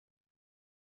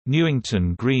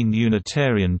Newington Green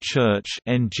Unitarian Church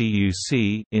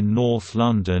 (NGUC) in North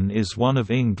London is one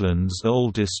of England's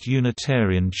oldest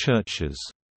Unitarian churches.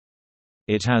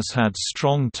 It has had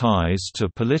strong ties to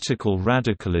political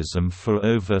radicalism for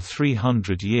over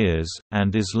 300 years,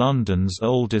 and is London's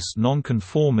oldest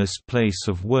nonconformist place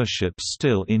of worship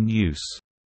still in use.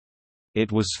 It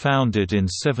was founded in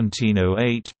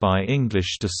 1708 by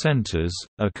English dissenters,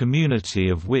 a community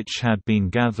of which had been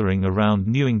gathering around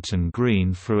Newington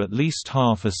Green for at least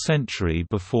half a century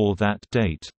before that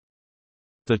date.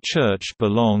 The church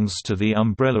belongs to the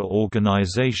umbrella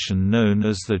organisation known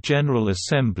as the General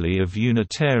Assembly of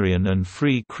Unitarian and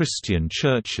Free Christian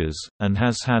Churches, and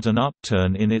has had an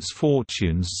upturn in its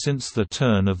fortunes since the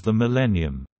turn of the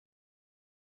millennium.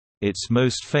 Its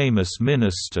most famous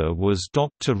minister was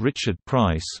Dr. Richard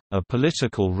Price, a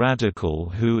political radical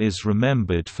who is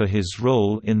remembered for his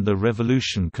role in the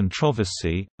Revolution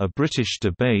controversy, a British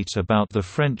debate about the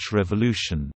French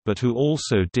Revolution, but who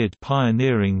also did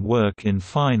pioneering work in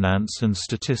finance and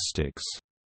statistics.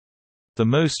 The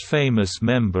most famous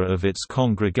member of its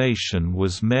congregation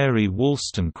was Mary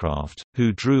Wollstonecraft,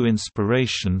 who drew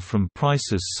inspiration from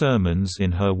Price's sermons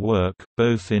in her work,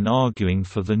 both in arguing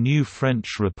for the new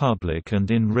French Republic and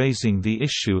in raising the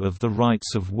issue of the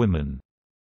rights of women.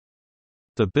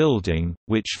 The building,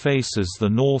 which faces the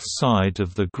north side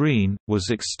of the Green, was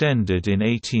extended in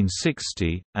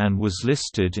 1860, and was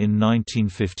listed in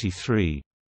 1953.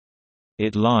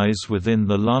 It lies within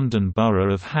the London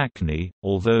Borough of Hackney,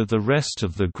 although the rest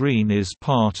of the Green is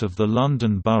part of the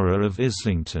London Borough of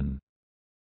Islington.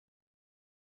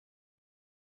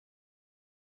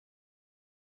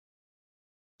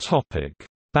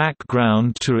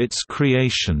 Background to its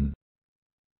creation.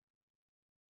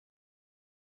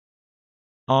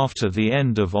 After the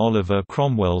end of Oliver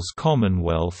Cromwell's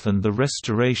Commonwealth and the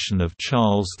restoration of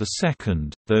Charles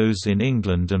II, those in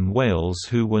England and Wales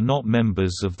who were not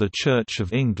members of the Church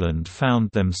of England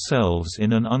found themselves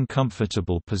in an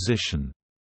uncomfortable position.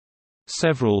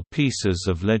 Several pieces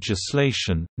of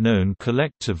legislation, known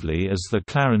collectively as the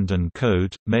Clarendon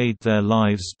Code, made their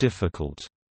lives difficult.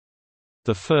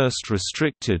 The first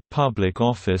restricted public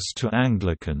office to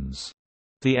Anglicans.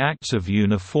 The Act of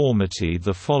Uniformity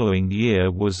the following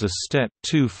year was a step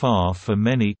too far for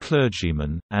many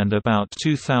clergymen, and about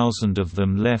 2,000 of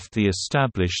them left the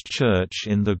established church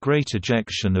in the Great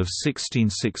Ejection of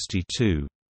 1662.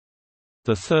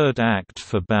 The Third Act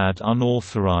forbade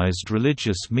unauthorized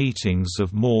religious meetings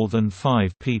of more than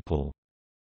 5 people.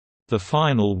 The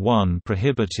final one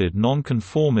prohibited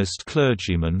nonconformist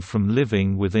clergymen from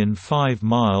living within 5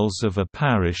 miles of a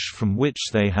parish from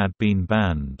which they had been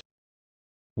banned.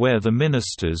 Where the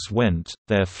ministers went,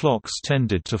 their flocks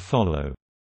tended to follow.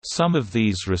 Some of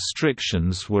these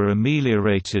restrictions were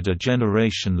ameliorated a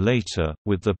generation later,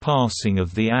 with the passing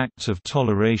of the Act of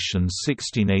Toleration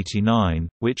 1689,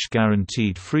 which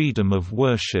guaranteed freedom of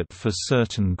worship for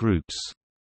certain groups.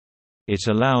 It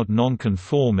allowed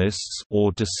nonconformists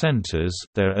or dissenters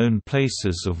their own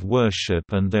places of worship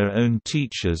and their own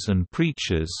teachers and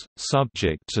preachers,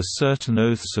 subject to certain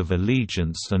oaths of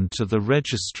allegiance and to the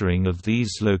registering of these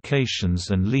locations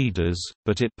and leaders,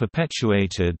 but it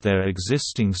perpetuated their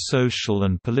existing social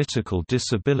and political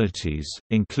disabilities,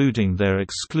 including their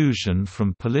exclusion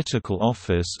from political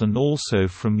office and also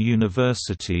from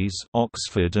universities.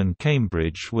 Oxford and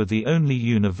Cambridge were the only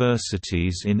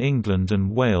universities in England and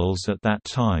Wales at that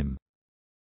time.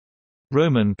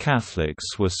 Roman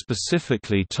Catholics were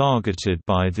specifically targeted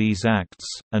by these acts,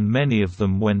 and many of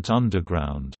them went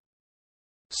underground.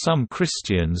 Some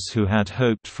Christians who had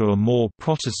hoped for a more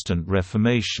Protestant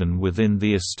Reformation within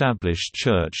the established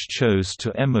Church chose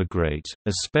to emigrate,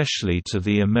 especially to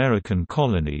the American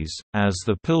colonies, as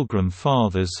the Pilgrim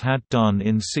Fathers had done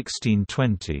in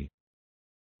 1620.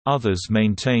 Others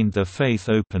maintained their faith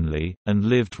openly, and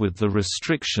lived with the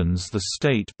restrictions the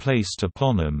state placed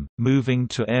upon them, moving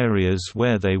to areas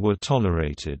where they were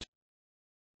tolerated.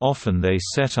 Often they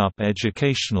set up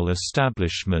educational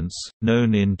establishments,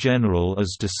 known in general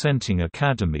as dissenting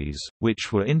academies,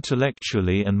 which were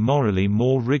intellectually and morally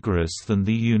more rigorous than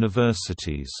the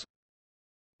universities.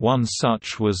 One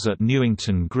such was at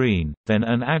Newington Green, then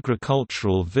an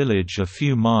agricultural village a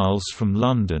few miles from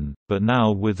London, but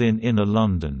now within inner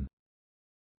London.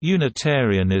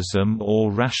 Unitarianism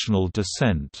or rational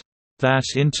dissent, that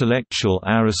intellectual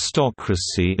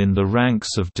aristocracy in the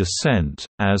ranks of dissent,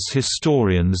 as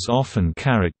historians often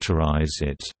characterize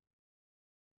it,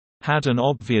 had an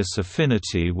obvious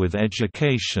affinity with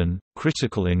education,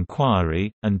 critical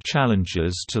inquiry, and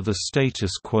challenges to the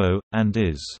status quo, and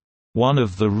is one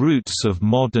of the roots of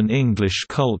modern English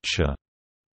culture.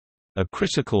 a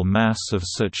critical mass of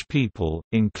such people,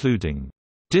 including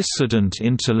dissident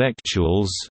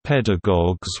intellectuals,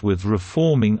 pedagogues with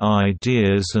reforming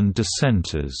ideas and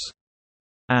dissenters,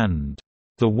 and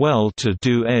the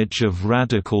well-to-do edge of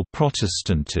radical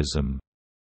Protestantism,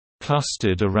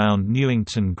 clustered around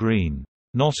Newington Green.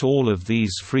 Not all of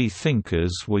these free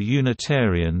thinkers were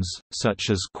Unitarians, such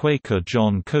as Quaker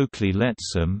John Coakley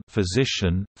Lettsom,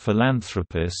 physician,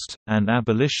 philanthropist, and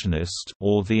abolitionist,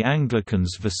 or the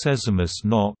Anglicans Vicesimus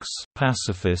Knox,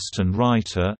 pacifist and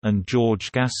writer, and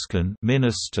George Gaskin,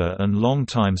 minister and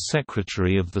longtime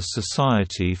secretary of the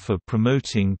Society for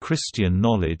Promoting Christian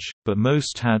Knowledge, but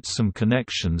most had some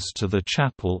connections to the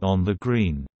chapel on the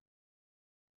Green.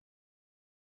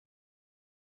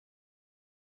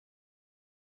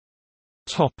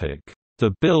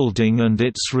 The building and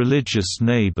its religious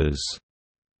neighbours.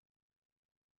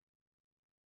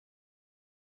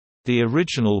 The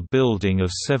original building of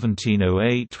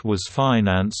 1708 was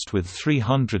financed with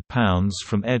 £300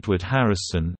 from Edward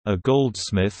Harrison, a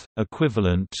goldsmith,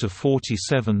 equivalent to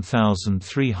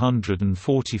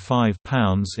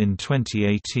 £47,345 in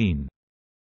 2018.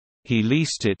 He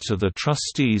leased it to the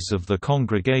trustees of the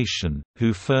congregation,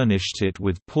 who furnished it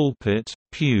with pulpit,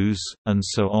 pews, and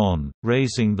so on,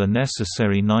 raising the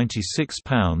necessary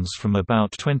 £96 from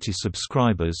about 20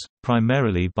 subscribers,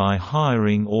 primarily by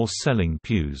hiring or selling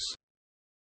pews.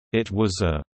 It was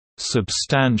a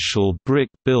substantial brick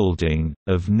building,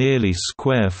 of nearly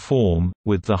square form,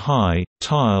 with the high,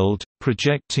 tiled,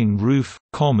 projecting roof,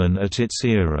 common at its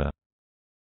era.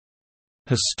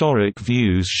 Historic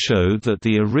views show that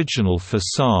the original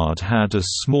facade had a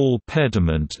small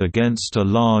pediment against a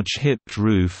large hipped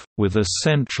roof, with a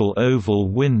central oval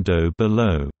window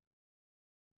below.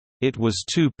 It was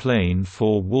too plain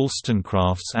for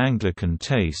Wollstonecraft's Anglican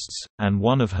tastes, and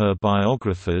one of her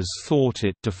biographers thought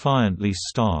it defiantly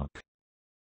stark.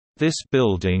 This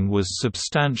building was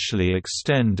substantially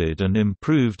extended and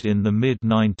improved in the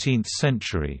mid-19th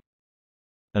century.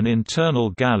 An internal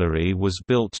gallery was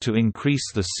built to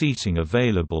increase the seating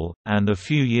available, and a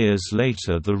few years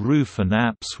later the roof and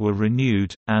apse were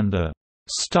renewed, and a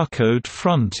 «stuccoed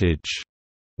frontage»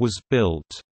 was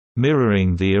built,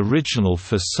 mirroring the original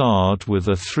facade with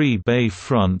a three-bay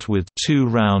front with two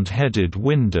round-headed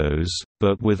windows,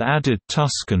 but with added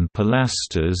Tuscan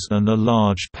pilasters and a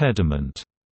large pediment.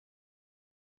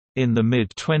 In the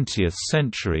mid-20th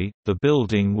century, the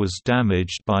building was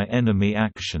damaged by enemy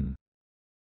action.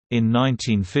 In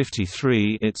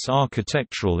 1953 its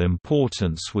architectural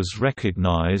importance was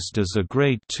recognized as a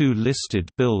Grade II listed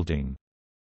building.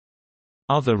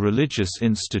 Other religious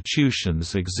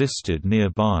institutions existed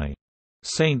nearby.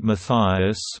 St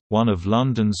Matthias, one of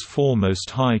London's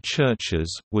foremost high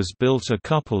churches, was built a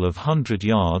couple of hundred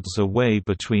yards away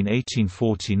between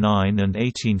 1849 and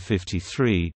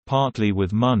 1853, partly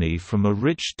with money from a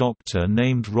rich doctor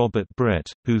named Robert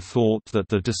Brett, who thought that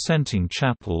the dissenting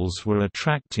chapels were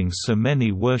attracting so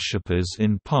many worshippers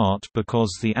in part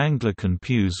because the Anglican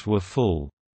pews were full.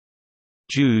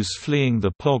 Jews fleeing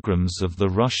the pogroms of the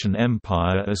Russian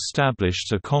Empire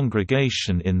established a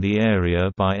congregation in the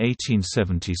area by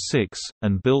 1876,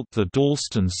 and built the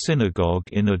Dalston Synagogue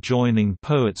in adjoining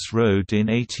Poets Road in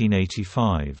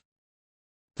 1885.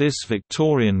 This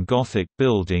Victorian Gothic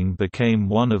building became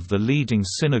one of the leading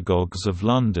synagogues of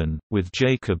London, with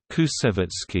Jacob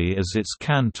Kusevitsky as its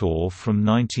cantor from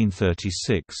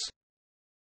 1936.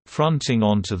 Fronting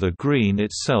onto the Green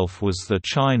itself was the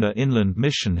China Inland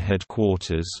Mission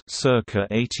Headquarters circa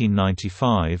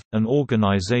 1895, an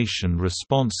organization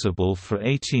responsible for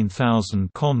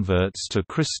 18,000 converts to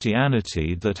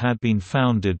Christianity that had been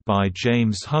founded by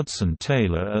James Hudson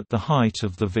Taylor at the height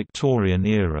of the Victorian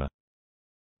era.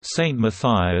 St.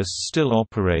 Matthias still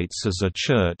operates as a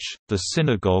church. The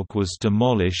synagogue was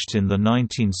demolished in the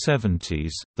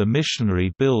 1970s. The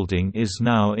missionary building is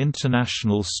now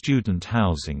international student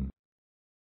housing.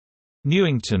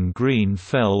 Newington Green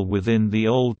fell within the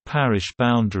old parish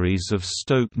boundaries of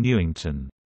Stoke Newington.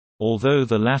 Although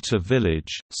the latter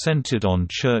village, centred on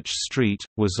Church Street,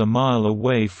 was a mile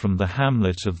away from the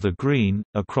hamlet of the Green,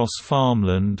 across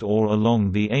farmland or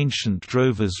along the ancient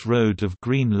Drovers Road of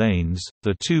Green Lanes,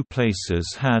 the two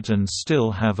places had and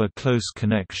still have a close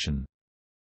connection.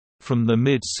 From the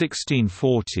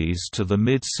mid-1640s to the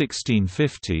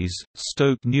mid-1650s,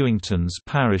 Stoke Newington's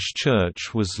parish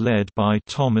church was led by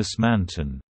Thomas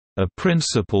Manton, a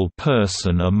principal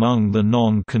person among the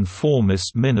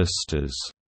non-conformist ministers.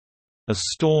 A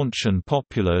staunch and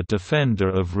popular defender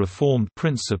of Reformed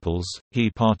principles,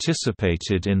 he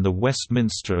participated in the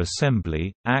Westminster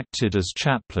Assembly, acted as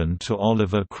chaplain to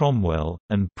Oliver Cromwell,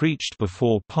 and preached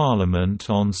before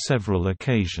Parliament on several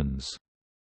occasions.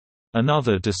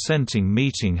 Another dissenting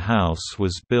meeting house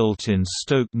was built in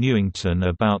Stoke Newington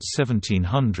about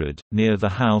 1700, near the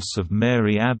house of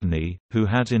Mary Abney, who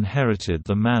had inherited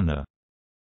the manor.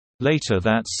 Later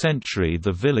that century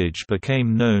the village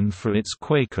became known for its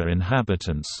Quaker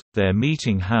inhabitants. Their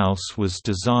meeting house was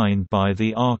designed by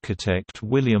the architect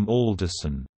William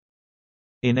Alderson.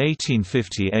 In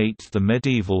 1858 the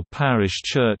medieval parish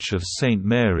church of St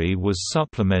Mary was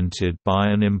supplemented by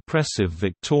an impressive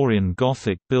Victorian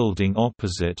Gothic building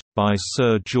opposite, by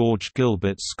Sir George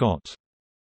Gilbert Scott.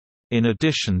 In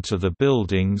addition to the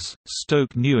buildings,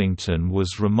 Stoke Newington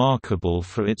was remarkable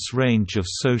for its range of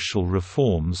social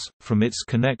reforms, from its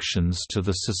connections to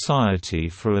the Society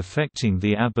for Effecting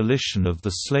the Abolition of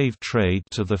the Slave Trade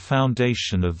to the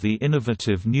foundation of the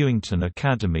innovative Newington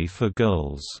Academy for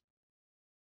Girls.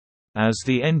 As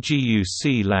the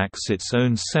NGUC lacks its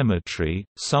own cemetery,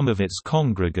 some of its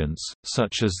congregants,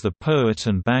 such as the poet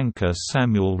and banker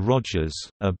Samuel Rogers,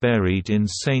 are buried in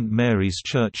St Mary's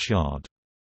churchyard.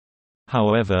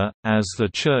 However, as the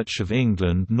Church of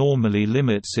England normally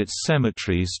limits its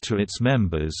cemeteries to its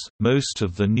members, most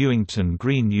of the Newington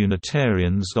Green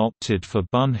Unitarians opted for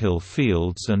Bunhill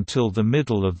Fields until the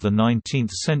middle of the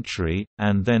 19th century,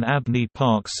 and then Abney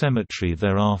Park Cemetery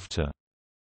thereafter.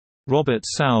 Robert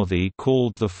Southey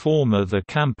called the former the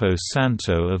Campo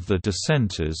Santo of the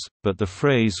dissenters, but the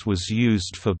phrase was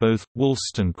used for both.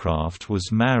 Wollstonecraft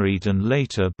was married and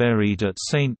later buried at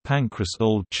St Pancras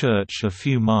Old Church a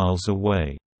few miles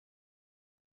away.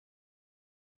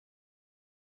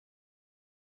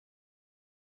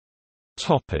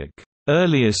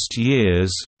 Earliest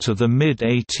years, to the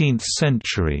mid-18th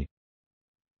century.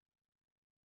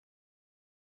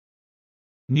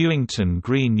 Newington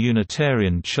Green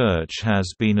Unitarian Church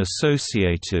has been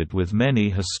associated with many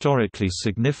historically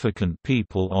significant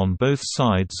people on both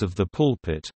sides of the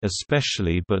pulpit,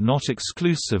 especially but not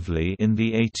exclusively in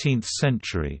the 18th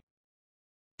century.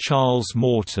 Charles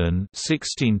Morton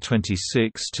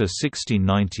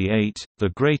 (1626–1698), the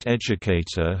great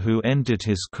educator who ended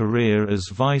his career as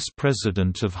vice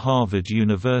president of Harvard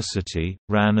University,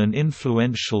 ran an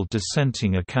influential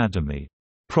dissenting academy,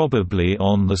 probably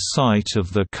on the site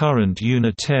of the current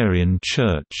Unitarian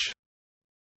Church.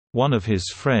 One of his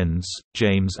friends,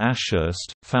 James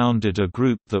Ashurst, founded a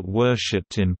group that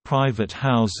worshipped in private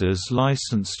houses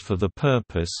licensed for the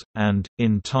purpose, and,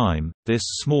 in time, this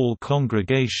small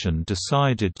congregation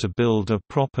decided to build a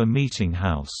proper meeting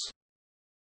house.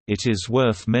 It is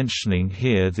worth mentioning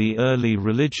here the early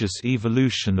religious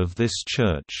evolution of this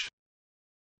church.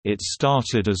 It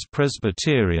started as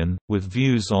Presbyterian, with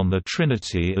views on the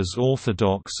Trinity as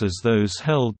orthodox as those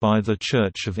held by the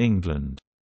Church of England.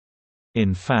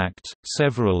 In fact,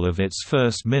 several of its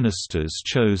first ministers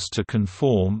chose to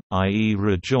conform, i.e.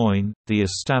 rejoin, the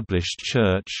established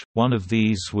church. One of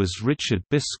these was Richard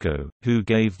Biscoe, who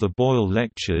gave the Boyle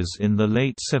Lectures in the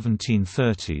late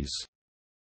 1730s.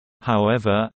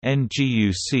 However,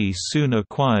 NGUC soon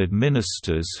acquired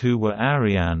ministers who were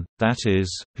Arian, that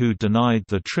is, who denied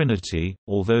the Trinity,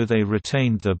 although they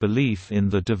retained their belief in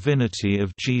the divinity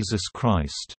of Jesus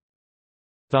Christ.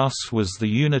 Thus was the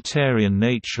Unitarian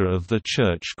nature of the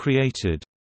Church created.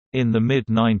 In the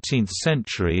mid-19th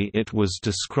century it was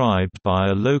described by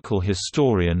a local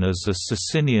historian as a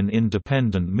Socinian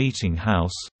independent meeting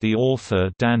house. The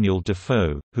author Daniel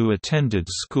Defoe, who attended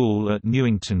school at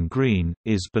Newington Green,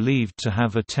 is believed to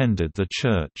have attended the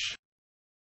church.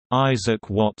 Isaac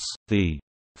Watts, the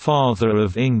 "father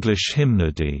of English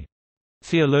hymnody",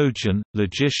 theologian,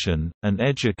 logician, and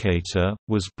educator,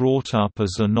 was brought up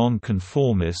as a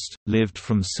nonconformist, lived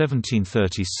from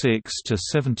 1736 to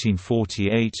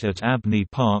 1748 at Abney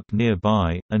Park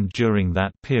nearby, and during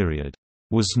that period,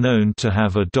 was known to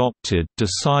have adopted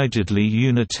decidedly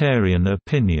Unitarian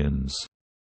opinions,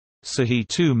 so he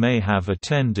too may have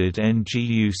attended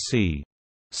NGUC.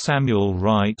 Samuel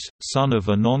Wright, son of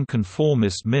a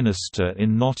nonconformist minister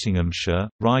in Nottinghamshire,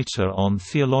 writer on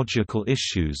theological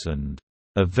issues and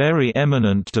a very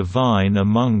eminent divine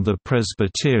among the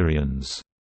Presbyterians,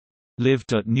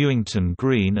 lived at Newington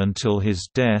Green until his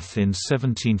death in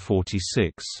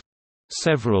 1746.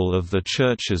 Several of the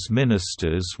church's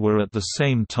ministers were at the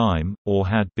same time, or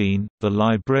had been, the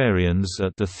librarians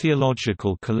at the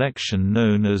theological collection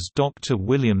known as Dr.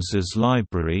 Williams's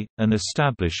Library, an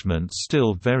establishment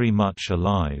still very much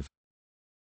alive.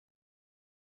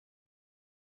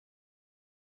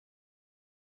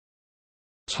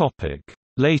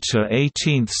 Later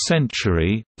 18th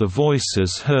century, the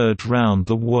voices heard round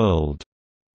the world.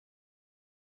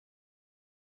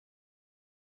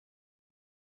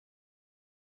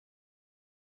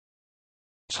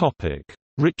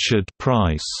 Richard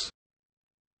Price.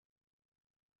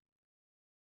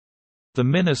 The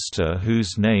minister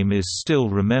whose name is still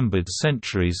remembered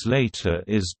centuries later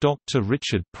is Dr.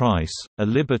 Richard Price, a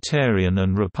libertarian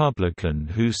and Republican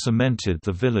who cemented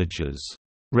the village's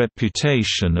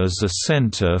reputation as a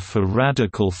center for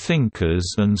radical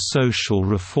thinkers and social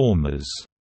reformers.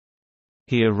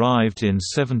 He arrived in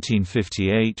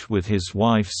 1758 with his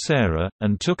wife Sarah,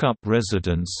 and took up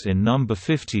residence in No.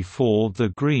 54 The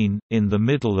Green, in the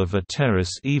middle of a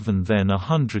terrace even then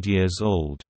 100 years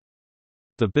old.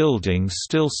 The building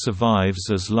still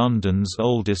survives as London's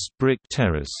oldest brick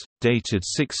terrace, dated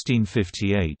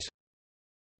 1658.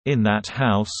 In that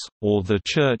house, or the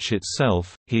church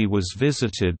itself, he was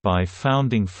visited by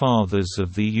founding fathers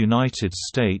of the United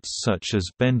States such as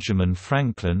Benjamin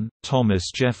Franklin, Thomas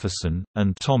Jefferson,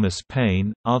 and Thomas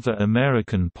Paine, other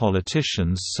American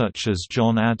politicians such as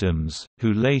John Adams,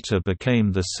 who later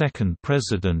became the second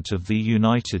President of the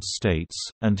United States,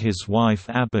 and his wife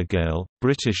Abigail,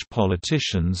 British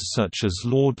politicians such as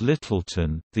Lord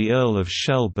Lyttelton, the Earl of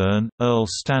Shelburne, Earl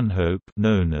Stanhope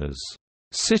known as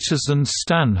Citizen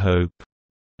Stanhope,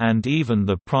 and even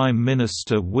the Prime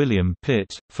Minister William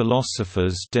Pitt,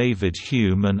 philosophers David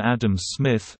Hume and Adam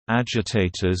Smith,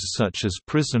 agitators such as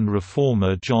prison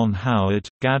reformer John Howard,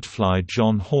 gadfly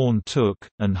John Horne Tooke,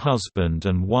 and husband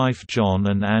and wife John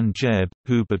and Ann Jebb,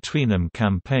 who between them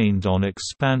campaigned on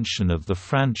expansion of the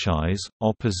franchise,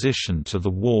 opposition to the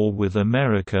war with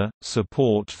America,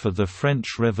 support for the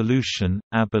French Revolution,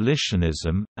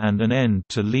 abolitionism, and an end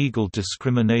to legal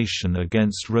discrimination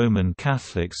against Roman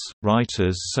Catholics.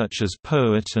 Writers such as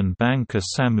poet and banker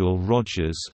Samuel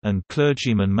Rogers, and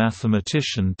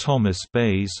clergyman-mathematician Thomas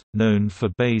Bayes, known for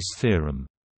Bayes' theorem.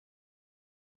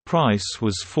 Price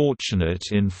was fortunate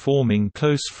in forming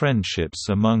close friendships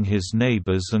among his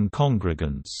neighbors and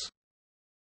congregants.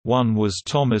 One was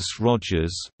Thomas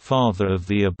Rogers, father of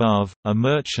the above, a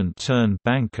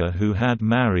merchant-turned-banker who had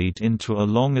married into a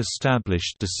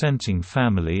long-established dissenting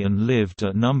family and lived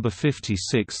at No.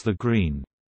 56 The Green.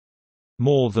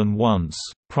 More than once,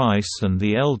 Price and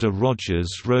the elder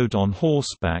Rogers rode on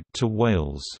horseback to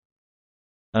Wales.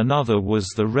 Another was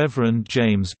the Reverend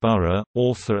James Burrough,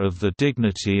 author of The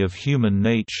Dignity of Human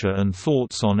Nature and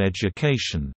Thoughts on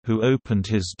Education, who opened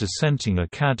his dissenting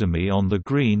academy on the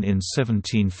Green in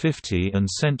 1750 and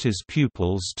sent his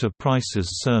pupils to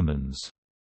Price's sermons.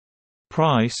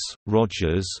 Price,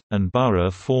 Rogers, and Burrough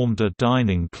formed a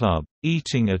dining club,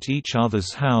 eating at each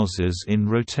other's houses in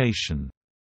rotation.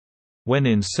 When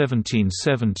in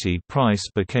 1770 Price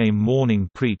became morning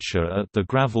preacher at the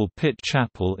Gravel Pit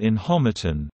Chapel in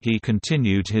Homerton, he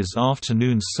continued his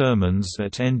afternoon sermons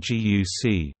at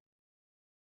NGUC.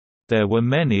 There were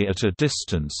many at a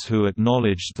distance who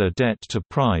acknowledged their debt to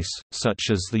Price,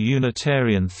 such as the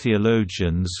Unitarian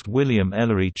theologians William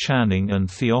Ellery Channing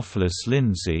and Theophilus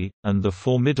Lindsay, and the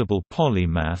formidable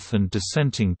polymath and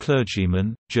dissenting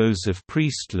clergyman, Joseph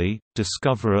Priestley,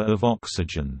 discoverer of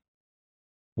oxygen.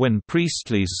 When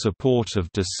Priestley's support of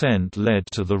dissent led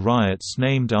to the riots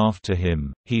named after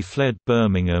him, he fled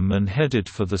Birmingham and headed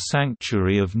for the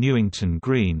sanctuary of Newington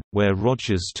Green, where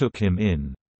Rogers took him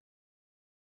in.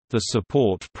 The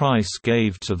support Price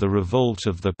gave to the revolt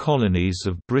of the colonies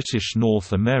of British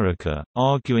North America,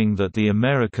 arguing that the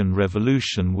American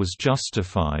Revolution was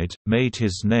justified, made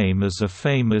his name as a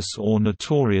famous or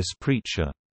notorious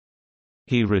preacher.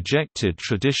 He rejected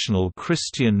traditional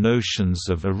Christian notions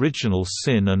of original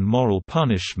sin and moral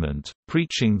punishment,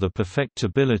 preaching the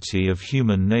perfectibility of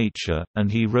human nature, and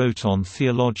he wrote on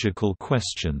theological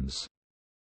questions.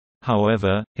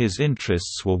 However, his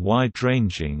interests were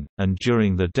wide-ranging, and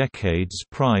during the decades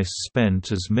Price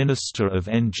spent as minister of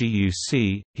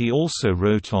NGUC, he also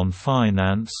wrote on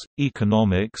finance,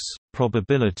 economics,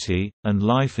 probability, and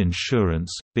life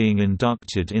insurance, being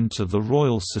inducted into the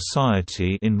Royal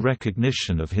Society in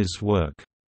recognition of his work.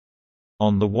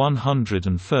 On the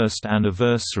 101st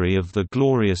anniversary of the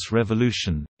Glorious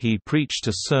Revolution, he preached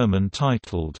a sermon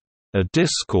titled, "A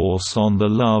Discourse on the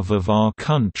Love of Our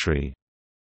Country,"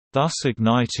 thus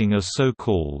igniting a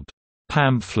so-called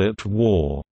pamphlet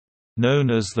war, known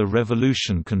as the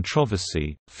Revolution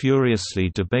controversy, furiously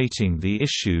debating the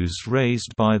issues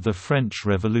raised by the French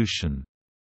Revolution.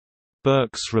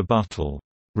 Burke's rebuttal,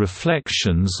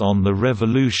 "Reflections on the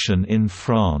Revolution in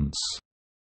France,"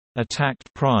 attacked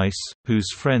Price,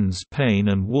 whose friends Paine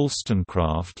and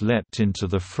Wollstonecraft leapt into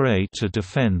the fray to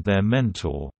defend their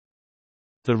mentor.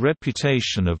 The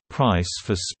reputation of Price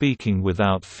for speaking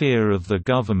without fear of the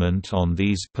government on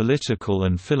these political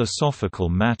and philosophical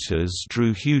matters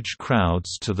drew huge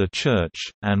crowds to the church,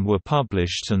 and were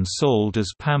published and sold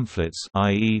as pamphlets,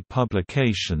 i.e.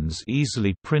 publications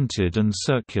easily printed and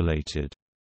circulated.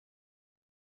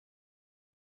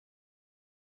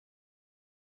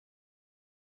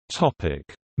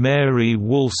 Mary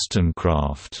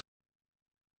Wollstonecraft.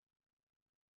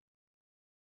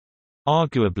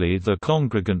 Arguably the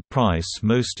congregant Price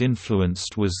most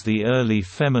influenced was the early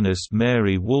feminist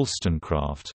Mary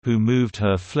Wollstonecraft, who moved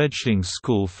her fledgling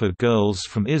school for girls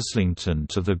from Islington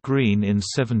to the Green in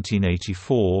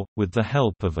 1784, with the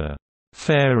help of a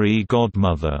 «fairy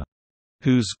godmother»,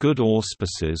 whose good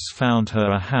auspices found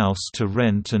her a house to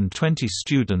rent and 20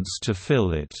 students to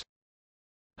fill it.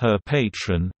 Her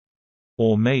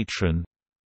patron—or matron,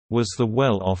 was the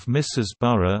well-off Mrs.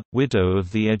 Burrough, widow of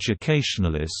the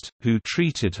educationalist, who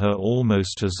treated her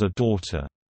almost as a daughter.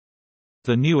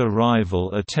 The new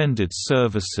arrival attended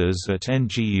services at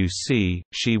NGUC.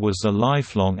 She was a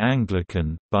lifelong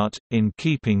Anglican, but, in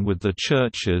keeping with the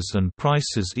Church's and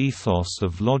Price's ethos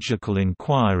of logical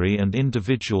inquiry and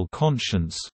individual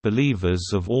conscience, believers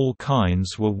of all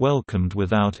kinds were welcomed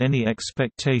without any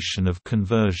expectation of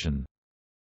conversion.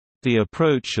 The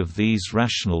approach of these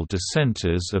rational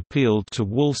dissenters appealed to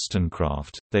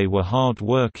Wollstonecraft. They were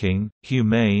hard-working,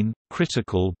 humane,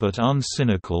 critical but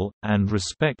uncynical, and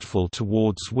respectful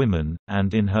towards women,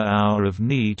 and in her hour of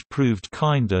need proved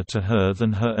kinder to her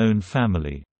than her own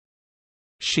family.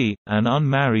 She, an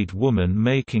unmarried woman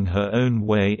making her own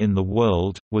way in the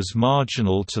world, was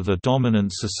marginal to the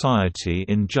dominant society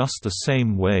in just the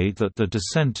same way that the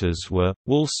dissenters were.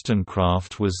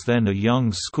 Wollstonecraft was then a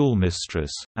young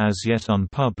schoolmistress, as yet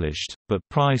unpublished, but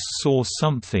Price saw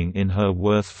something in her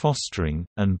worth fostering,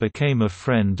 and became a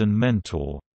friend and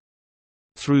mentor.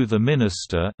 Through the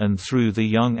minister and through the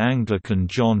young Anglican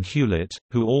John Hewlett,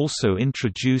 who also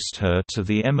introduced her to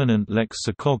the eminent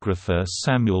lexicographer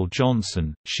Samuel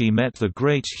Johnson, she met the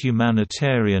great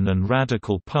humanitarian and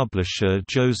radical publisher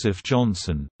Joseph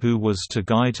Johnson, who was to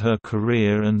guide her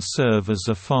career and serve as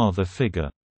a father figure.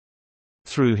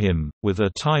 Through him, with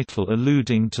a title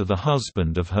alluding to the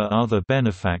husband of her other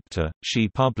benefactor, she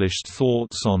published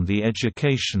Thoughts on the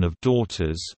Education of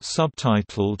Daughters,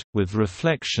 subtitled, with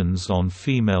reflections on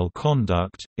female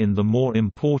conduct, in the more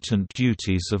important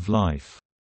duties of life.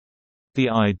 The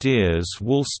ideas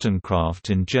Wollstonecraft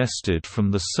ingested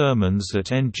from the sermons at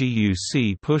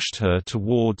NGUC pushed her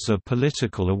towards a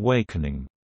political awakening.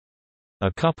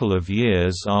 A couple of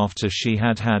years after she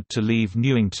had to leave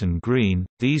Newington Green,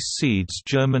 these seeds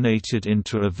germinated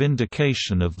into a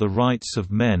vindication of the rights of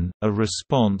men, a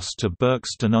response to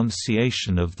Burke's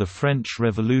denunciation of the French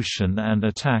Revolution and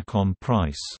attack on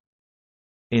Price.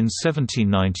 In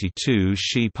 1792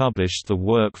 she published the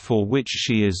work for which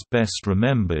she is best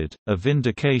remembered, A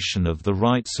Vindication of the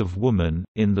Rights of Woman,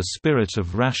 in the spirit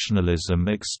of rationalism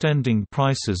extending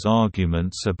Price's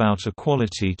arguments about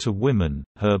equality to women.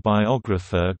 Her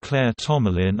biographer Claire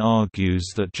Tomalin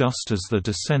argues that just as the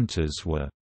dissenters were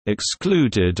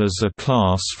excluded as a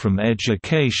class from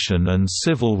education and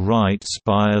civil rights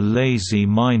by a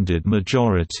lazy-minded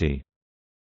majority,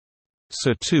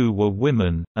 so too were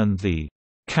women, and the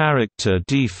character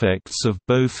defects of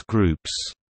both groups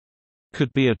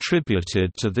could be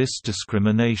attributed to this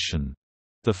discrimination.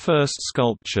 The first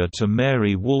sculpture to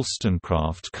Mary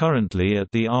Wollstonecraft currently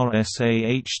at the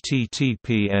RSA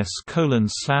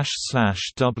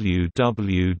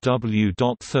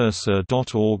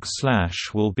https://www.thursa.org/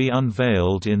 will be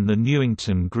unveiled in the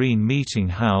Newington Green Meeting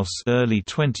House early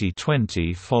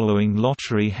 2020 following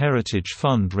Lottery Heritage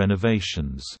Fund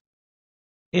renovations.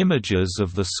 Images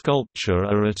of the sculpture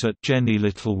are at Jenny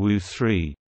Littlewood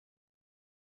 3.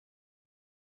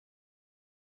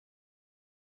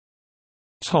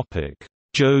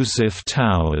 Joseph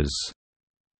Towers.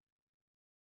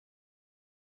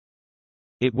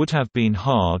 It would have been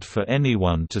hard for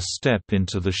anyone to step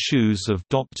into the shoes of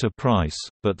Dr. Price,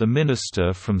 but the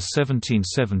minister from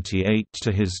 1778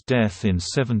 to his death in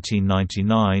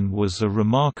 1799 was a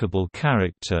remarkable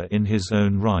character in his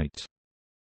own right.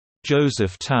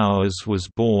 Joseph Towers was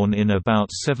born in about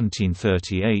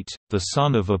 1738, the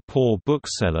son of a poor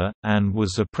bookseller, and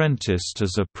was apprenticed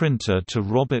as a printer to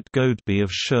Robert Godeby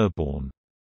of Sherborne.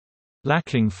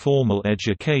 Lacking formal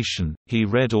education, he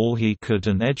read all he could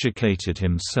and educated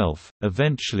himself,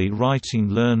 eventually writing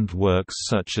learned works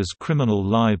such as Criminal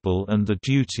Libel and the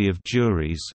Duty of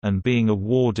Juries, and being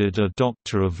awarded a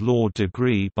Doctor of Law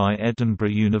degree by Edinburgh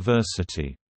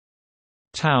University.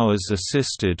 Towers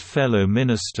assisted fellow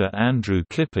minister Andrew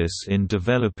Kippis in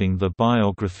developing the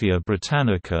Biographia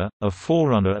Britannica, a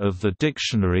forerunner of the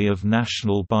Dictionary of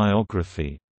National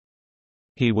Biography.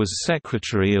 He was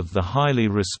secretary of the highly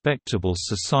respectable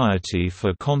Society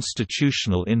for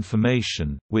Constitutional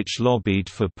Information, which lobbied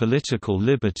for political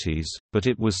liberties, but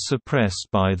it was suppressed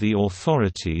by the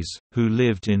authorities, who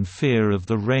lived in fear of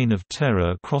the Reign of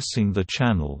Terror crossing the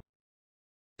Channel.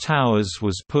 Towers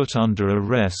was put under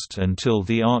arrest until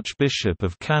the Archbishop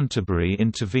of Canterbury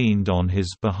intervened on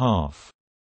his behalf.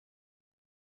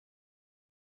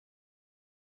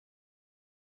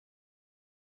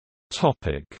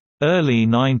 Early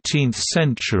 19th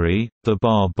century, the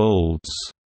Barbaulds.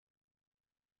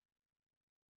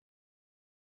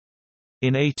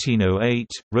 In 1808,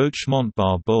 Rochemont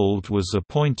Barbauld was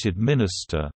appointed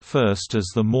minister, first as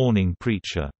the morning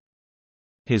preacher.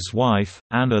 His wife,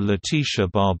 Anna Letitia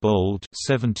Barbauld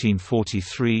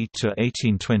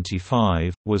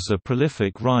 (1743–1825), was a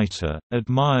prolific writer,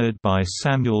 admired by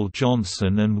Samuel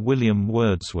Johnson and William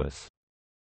Wordsworth.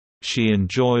 She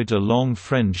enjoyed a long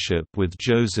friendship with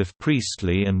Joseph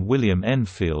Priestley and William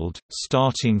Enfield,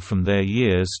 starting from their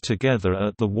years together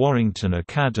at the Warrington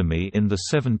Academy in the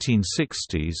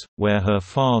 1760s, where her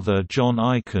father John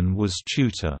Aiken was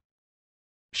tutor.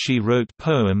 She wrote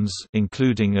poems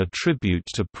including a tribute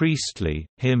to Priestley,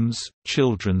 hymns,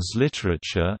 children's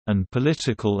literature, and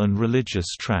political and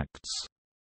religious tracts.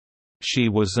 She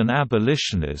was an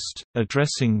abolitionist,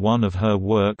 addressing one of her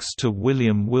works to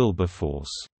William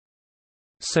Wilberforce.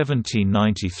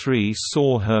 1793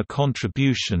 saw her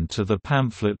contribution to the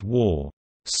pamphlet war,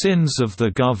 "Sins of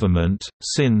the Government,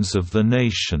 Sins of the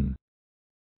Nation."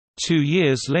 2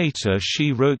 years later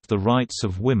she wrote The Rights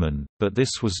of Women, but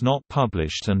this was not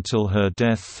published until her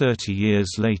death 30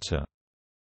 years later.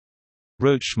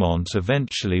 Rochemont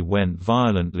eventually went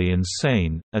violently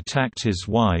insane, attacked his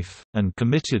wife, and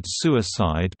committed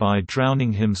suicide by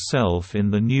drowning himself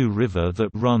in the New River that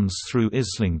runs through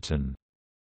Islington.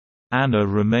 Anna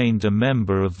remained a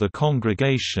member of the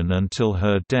congregation until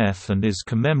her death and is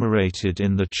commemorated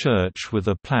in the church with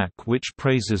a plaque which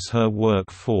praises her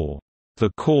work for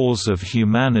the cause of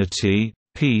humanity,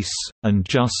 peace, and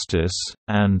justice,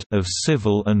 and of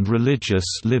civil and religious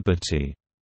liberty.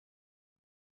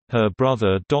 Her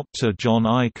brother Dr. John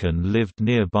Aiken lived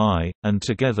nearby, and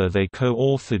together they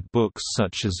co-authored books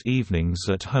such as Evenings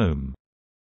at Home.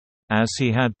 As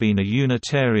he had been a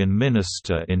Unitarian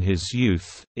minister in his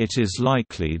youth, it is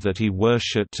likely that he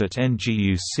worshipped at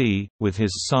NGUC, with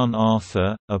his son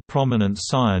Arthur, a prominent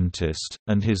scientist,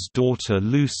 and his daughter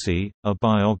Lucy, a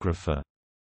biographer.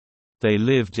 They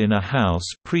lived in a house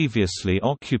previously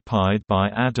occupied by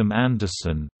Adam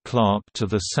Anderson, clerk to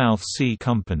the South Sea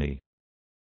Company.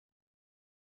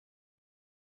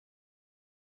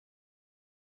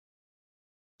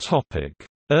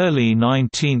 Early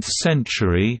 19th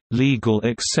century, legal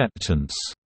acceptance.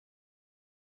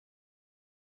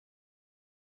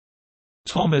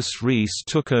 Thomas Rees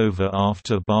took over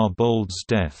after Barbauld's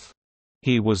death.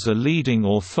 He was a leading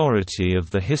authority of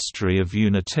the history of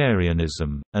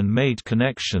Unitarianism, and made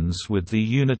connections with the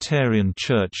Unitarian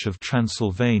Church of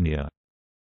Transylvania.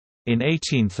 In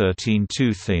 1813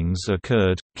 two things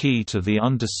occurred, key to the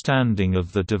understanding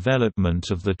of the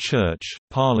development of the Church: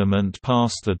 Parliament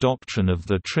passed the doctrine of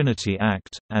the Trinity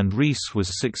Act, and Rees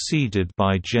was succeeded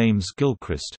by James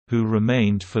Gilchrist, who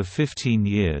remained for 15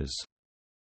 years.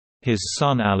 His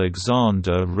son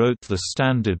Alexander wrote the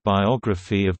standard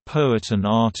biography of poet and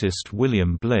artist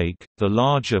William Blake. The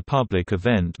larger public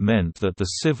event meant that the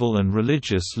civil and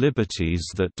religious liberties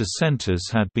that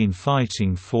dissenters had been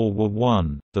fighting for were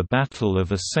won. The battle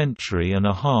of a century and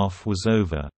a half was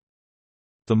over.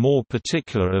 The more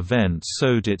particular event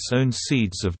sowed its own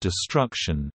seeds of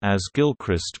destruction, as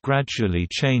Gilchrist gradually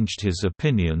changed his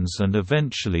opinions and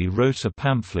eventually wrote a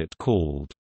pamphlet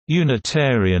called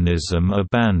Unitarianism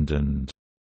Abandoned,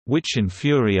 which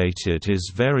infuriated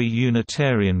his very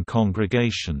Unitarian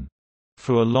congregation.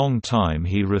 For a long time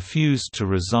he refused to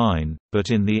resign, but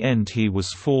in the end he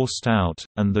was forced out,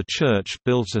 and the Church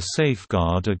built a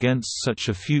safeguard against such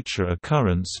a future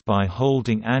occurrence by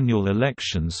holding annual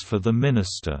elections for the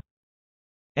minister.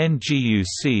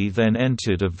 NGUC then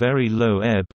entered a very low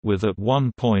ebb, with at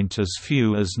one point as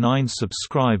few as 9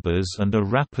 subscribers and a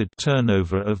rapid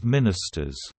turnover of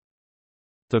ministers.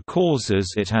 The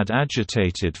causes it had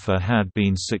agitated for had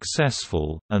been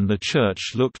successful, and the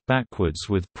Church looked backwards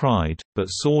with pride, but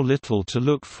saw little to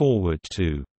look forward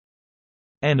to.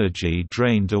 Energy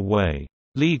drained away.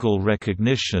 Legal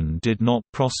recognition did not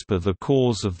prosper the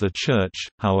cause of the Church,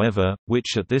 however,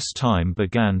 which at this time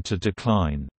began to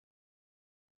decline.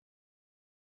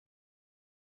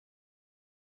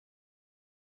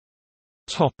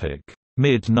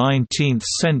 Mid-19th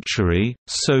century,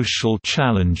 social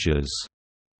challenges.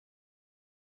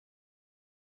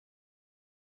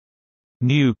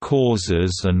 New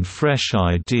causes and fresh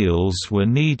ideals were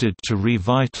needed to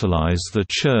revitalize the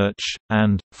Church,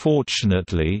 and,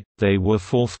 fortunately, they were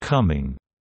forthcoming.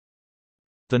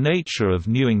 The nature of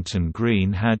Newington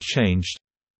Green had changed.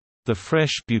 The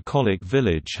fresh bucolic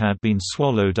village had been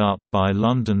swallowed up by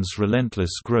London's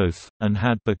relentless growth, and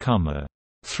had become a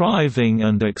thriving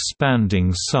and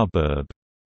expanding suburb.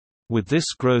 With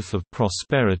this growth of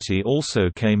prosperity also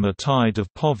came a tide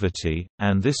of poverty,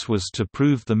 and this was to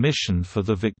prove the mission for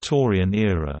the Victorian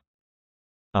era.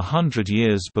 100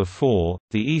 years before,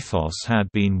 the ethos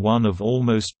had been one of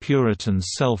almost Puritan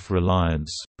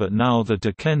self-reliance, but now the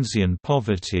Dickensian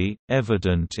poverty,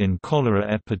 evident in cholera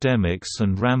epidemics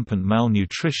and rampant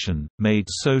malnutrition, made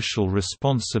social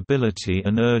responsibility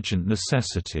an urgent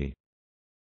necessity.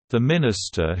 The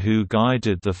minister who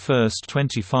guided the first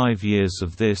 25 years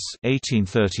of this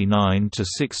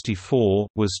 1839–64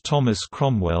 was Thomas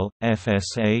Cromwell,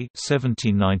 FSA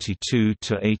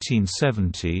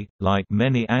 1792–1870. Like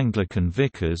many Anglican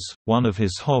vicars, one of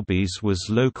his hobbies was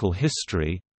local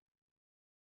history.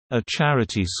 A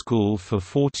charity school for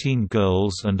 14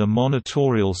 girls and a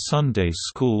monitorial Sunday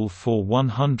school for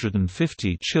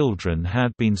 150 children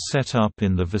had been set up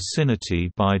in the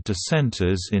vicinity by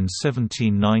dissenters in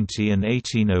 1790 and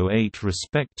 1808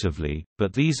 respectively,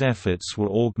 but these efforts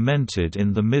were augmented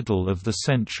in the middle of the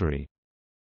century.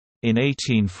 In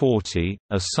 1840,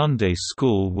 a Sunday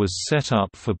school was set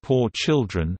up for poor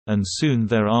children, and soon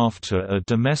thereafter a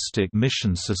domestic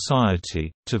mission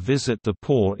society, to visit the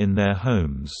poor in their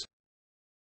homes.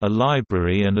 A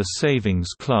library and a savings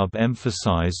club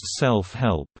emphasized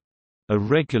self-help. A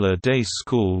regular day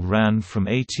school ran from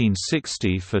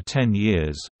 1860 for 10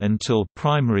 years, until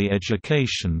primary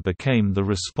education became the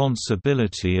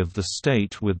responsibility of the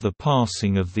state with the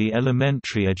passing of the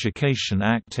Elementary Education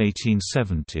Act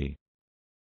 1870.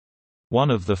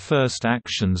 One of the first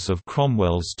actions of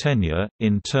Cromwell's tenure,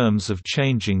 in terms of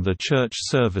changing the church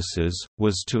services,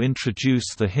 was to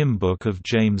introduce the hymnbook of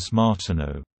James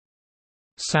Martineau.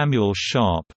 Samuel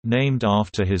Sharp, named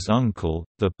after his uncle,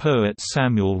 the poet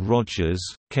Samuel Rogers,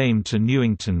 came to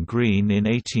Newington Green in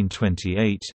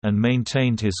 1828, and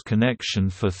maintained his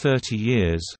connection for 30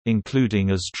 years,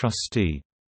 including as trustee.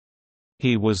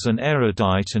 He was an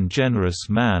erudite and generous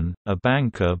man, a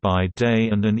banker by day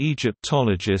and an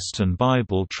Egyptologist and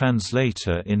Bible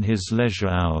translator in his leisure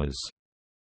hours.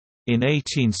 In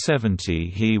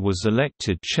 1870 he was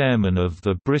elected chairman of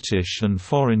the British and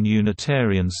Foreign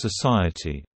Unitarian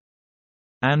Society.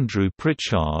 Andrew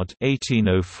Pritchard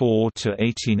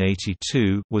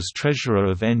 (1804–1882) was treasurer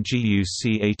of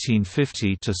NGUC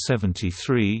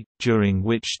 1850–73, during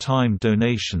which time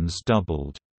donations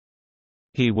doubled.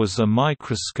 He was a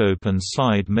microscope and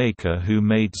slide maker who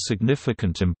made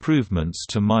significant improvements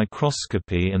to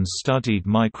microscopy and studied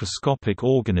microscopic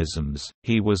organisms.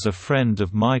 He was a friend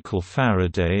of Michael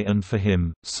Faraday, and for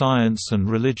him, science and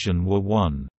religion were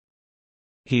one.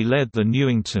 He led the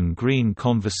Newington Green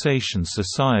Conversation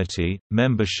Society,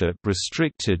 membership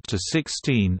restricted to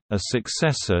 16, a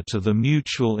successor to the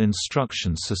Mutual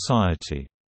Instruction Society.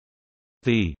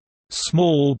 The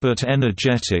small but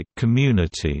energetic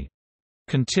community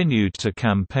continued to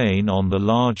campaign on the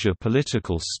larger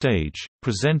political stage,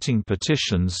 presenting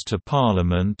petitions to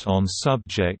Parliament on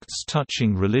subjects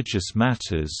touching religious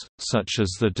matters, such as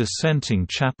the Dissenting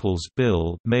Chapels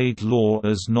Bill made law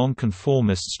as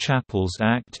Nonconformists Chapels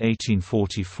Act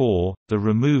 1844, the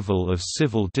removal of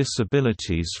civil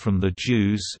disabilities from the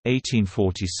Jews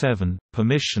 1847,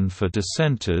 permission for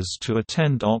dissenters to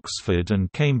attend Oxford and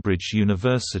Cambridge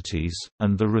universities,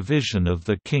 and the revision of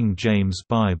the King James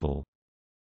Bible.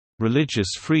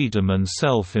 Religious freedom and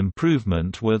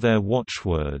self-improvement were their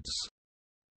watchwords.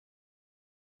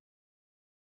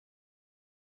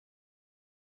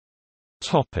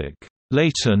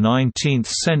 Later 19th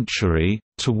century,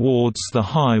 towards the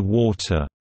high water.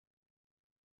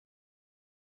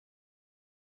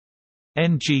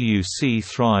 NGUC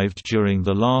thrived during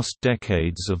the last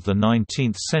decades of the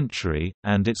 19th century,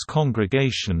 and its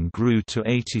congregation grew to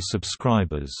 80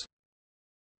 subscribers.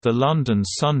 The London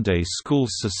Sunday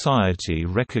Schools Society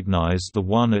recognised the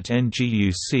one at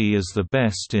NGUC as the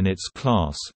best in its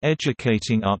class,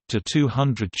 educating up to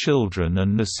 200 children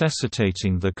and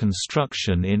necessitating the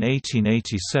construction in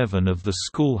 1887 of the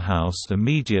schoolhouse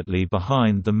immediately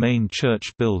behind the main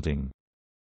church building.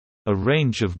 A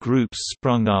range of groups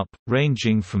sprung up,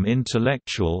 ranging from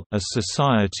intellectual, a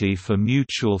society for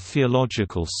mutual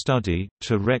theological study,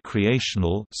 to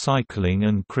recreational, cycling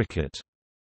and cricket.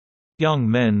 Young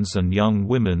men's and young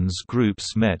women's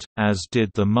groups met, as did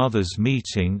the Mothers'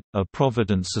 Meeting, a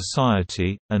Provident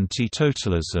Society, and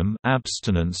teetotalism,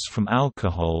 abstinence from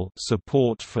alcohol,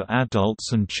 support for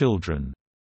adults and children.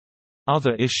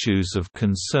 Other issues of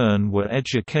concern were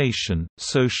education,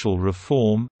 social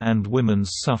reform, and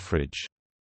women's suffrage.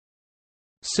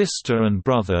 Sister and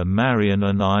brother Marion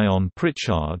and Ion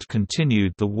Pritchard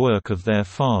continued the work of their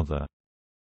father.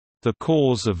 The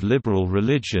cause of liberal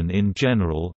religion in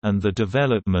general, and the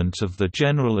development of the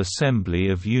General Assembly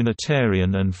of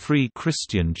Unitarian and Free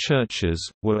Christian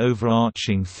Churches, were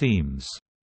overarching themes.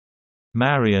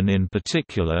 Marion in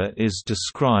particular is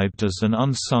described as an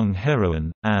unsung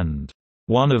heroine, and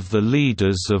one of the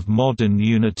leaders of modern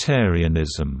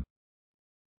Unitarianism.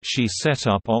 She set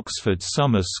up Oxford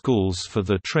summer schools for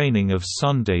the training of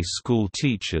Sunday school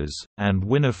teachers, and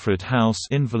Winifred House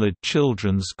Invalid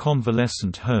Children's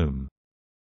Convalescent Home.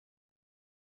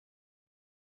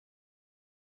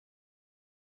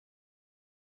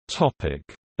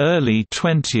 Early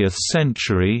 20th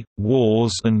century,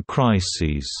 wars and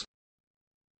crises.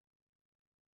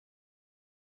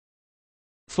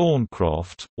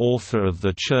 Thorncroft, author of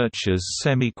the Church's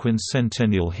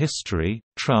semi-quincentennial history,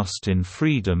 Trust in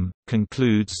Freedom,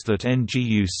 concludes that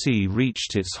NGUC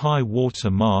reached its high water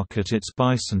mark at its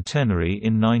bicentenary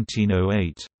in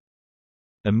 1908.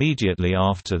 Immediately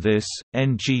after this,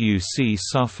 NGUC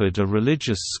suffered a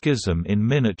religious schism in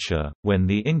miniature, when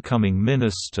the incoming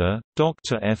minister,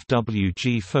 Dr. F. W.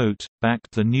 G. Fote,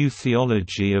 backed the new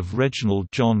theology of Reginald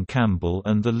John Campbell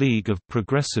and the League of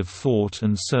Progressive Thought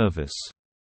and Service.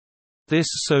 This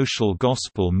social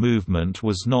gospel movement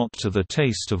was not to the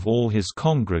taste of all his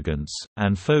congregants,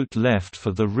 and Fote left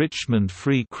for the Richmond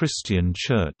Free Christian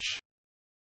Church.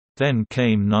 Then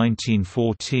came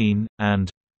 1914, and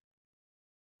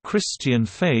Christian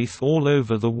faith all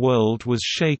over the world was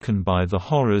shaken by the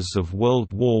horrors of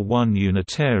World War I.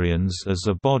 Unitarians as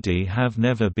a body have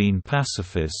never been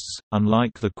pacifists,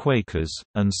 unlike the Quakers,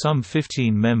 and some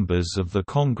 15 members of the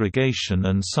congregation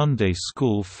and Sunday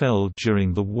school fell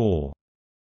during the war.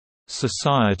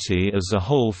 Society as a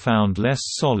whole found less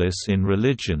solace in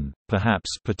religion,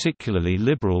 perhaps particularly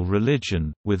liberal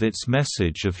religion, with its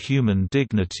message of human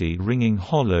dignity ringing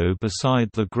hollow beside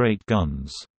the great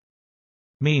guns.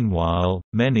 Meanwhile,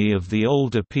 many of the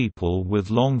older people with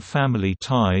long family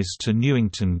ties to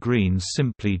Newington Green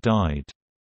simply died.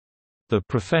 The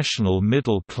professional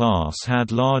middle class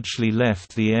had largely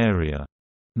left the area.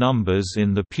 Numbers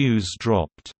in the pews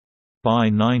dropped. By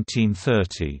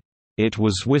 1930, it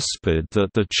was whispered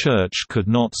that the church could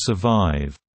not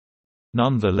survive.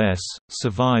 Nonetheless,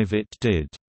 survive it did.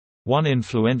 One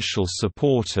influential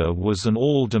supporter was an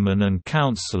alderman and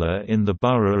councillor in the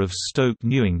borough of Stoke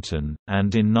Newington,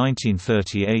 and in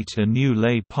 1938 a new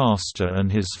lay pastor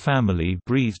and his family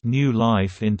breathed new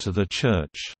life into the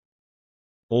church.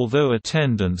 Although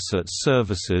attendance at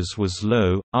services was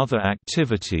low, other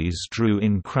activities drew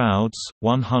in crowds,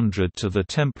 100 to the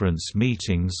temperance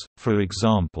meetings, for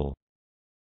example.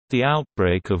 The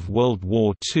outbreak of World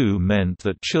War II meant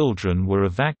that children were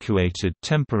evacuated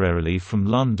temporarily from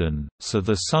London, so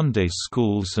the Sunday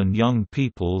schools and young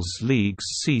people's leagues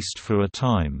ceased for a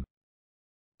time.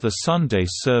 The Sunday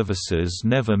services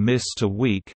never missed a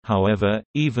week, however,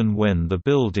 even when the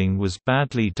building was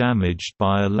badly damaged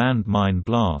by a landmine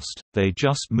blast, they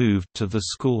just moved to the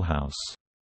schoolhouse.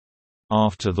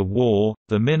 After the war,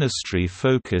 the ministry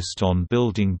focused on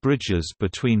building bridges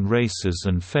between races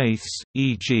and faiths,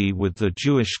 e.g. with the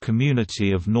Jewish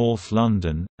community of North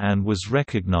London, and was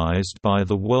recognized by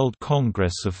the World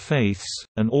Congress of Faiths,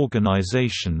 an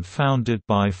organization founded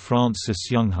by Francis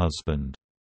Younghusband.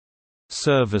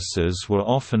 Services were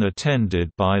often attended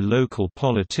by local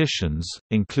politicians,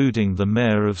 including the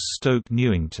mayor of Stoke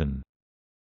Newington.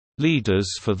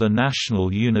 Leaders for the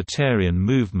National Unitarian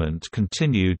movement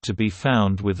continued to be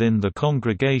found within the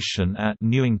congregation at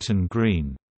Newington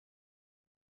Green.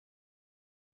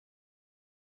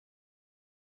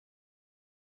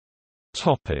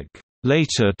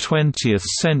 Later 20th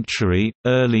century,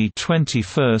 early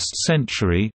 21st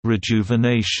century,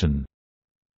 rejuvenation.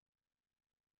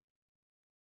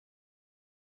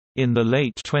 In the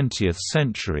late 20th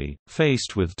century,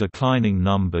 faced with declining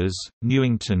numbers,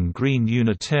 Newington Green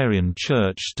Unitarian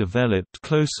Church developed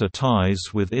closer ties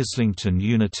with Islington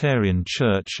Unitarian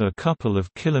Church a couple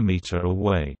of kilometres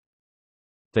away.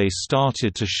 They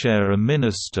started to share a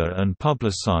minister and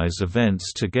publicize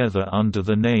events together under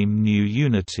the name New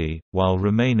Unity, while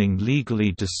remaining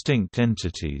legally distinct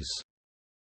entities.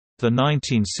 The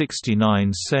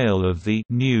 1969 sale of the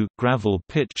new gravel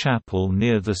pit chapel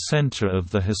near the centre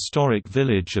of the historic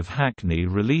village of Hackney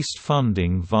released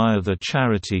funding via the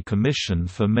Charity Commission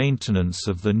for Maintenance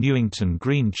of the Newington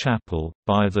Green Chapel.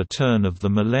 By the turn of the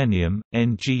millennium,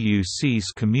 NGUC's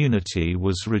community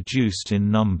was reduced in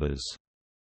numbers.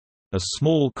 A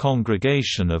small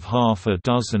congregation of half a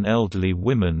dozen elderly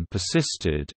women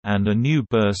persisted, and a new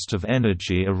burst of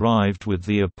energy arrived with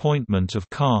the appointment of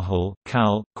Cal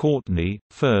Courtney,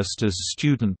 first as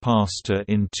student pastor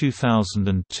in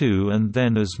 2002 and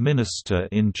then as minister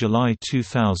in July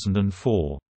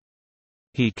 2004.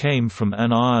 He came from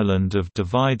an Ireland of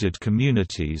divided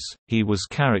communities. He was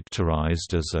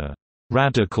characterized as a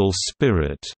radical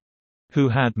spirit who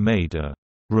had made a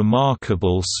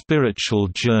remarkable spiritual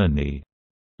journey,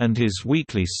 and his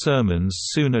weekly sermons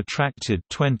soon attracted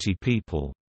 20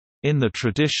 people. In the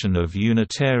tradition of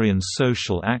Unitarian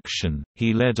social action,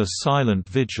 he led a silent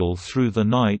vigil through the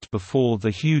night before the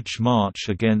huge march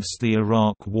against the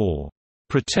Iraq War,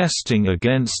 protesting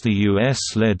against the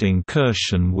US-led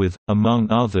incursion with,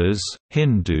 among others,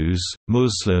 Hindus,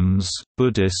 Muslims,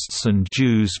 Buddhists and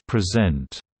Jews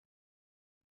present.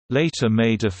 Later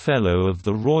made a Fellow of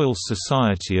the Royal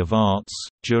Society of Arts,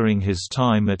 during his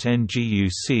time at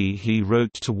NGUC he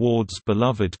wrote towards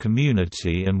beloved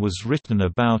community and was written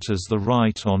about as the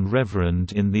Right Hon.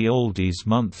 Reverend in the Oldies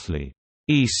Monthly,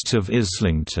 East of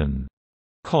Islington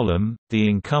column. The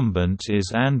incumbent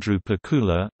is Andrew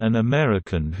Pakula, an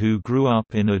American who grew up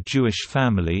in a Jewish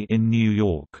family in New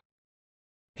York.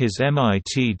 His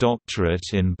MIT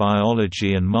doctorate in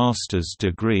biology and master's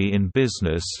degree in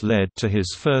business led to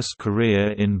his first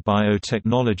career in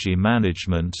biotechnology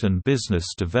management and business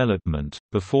development,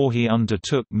 before he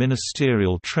undertook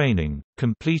ministerial training,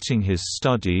 completing his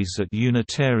studies at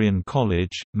Unitarian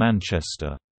College,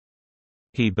 Manchester.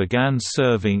 He began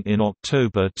serving in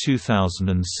October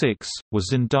 2006,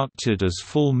 was inducted as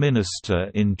full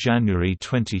minister in January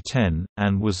 2010,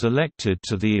 and was elected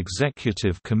to the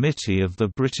Executive Committee of the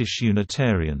British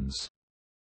Unitarians.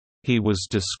 He was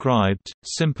described,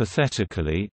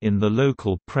 sympathetically, in the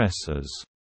local press as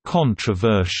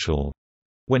controversial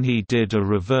when he did a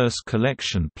reverse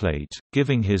collection plate,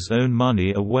 giving his own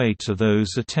money away to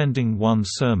those attending one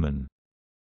sermon.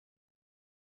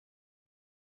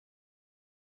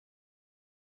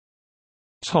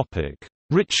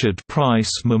 Richard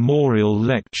Price Memorial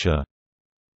Lecture.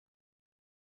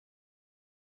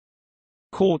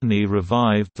 Courtney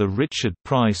revived the Richard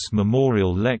Price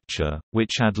Memorial Lecture,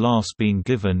 which had last been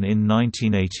given in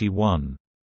 1981.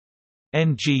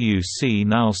 NGUC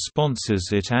now sponsors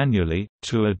it annually,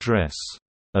 to address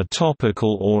a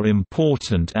topical or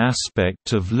important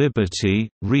aspect of liberty,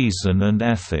 reason and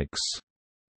ethics.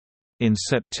 In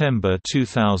September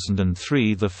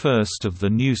 2003 the first of the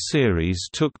new series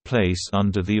took place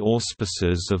under the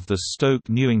auspices of the Stoke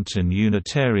Newington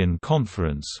Unitarian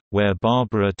Conference, where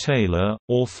Barbara Taylor,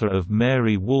 author of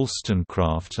Mary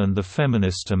Wollstonecraft and the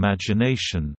Feminist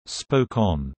Imagination, spoke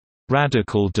on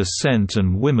 "Radical Dissent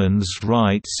and Women's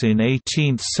Rights in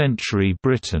 18th-Century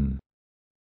Britain."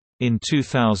 In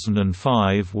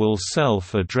 2005 Will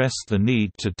Self addressed the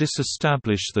need to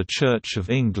disestablish the Church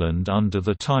of England under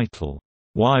the title,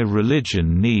 "Why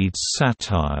Religion Needs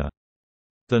Satire."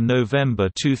 The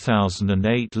November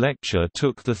 2008 lecture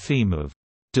took the theme of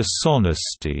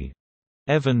dishonesty.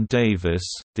 Evan Davis,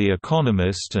 The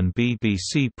Economist and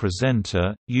BBC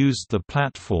presenter, used the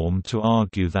platform to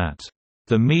argue that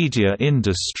the media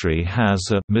industry has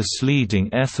a misleading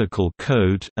ethical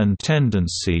code and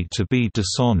tendency to be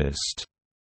dishonest.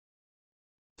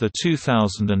 The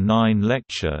 2009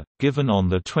 lecture, given on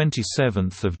 27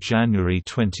 January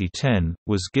 2010,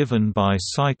 was given by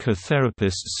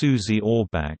psychotherapist Susie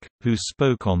Orbach, who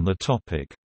spoke on the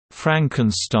topic,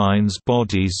 "Frankenstein's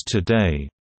Bodies Today."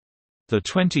 The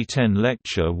 2010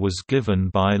 lecture was given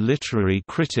by literary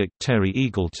critic Terry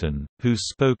Eagleton, who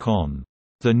spoke on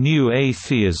 "The New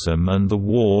Atheism and the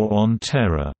War on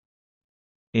Terror."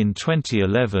 In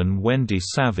 2011 Wendy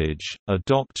Savage, a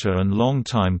doctor and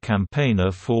longtime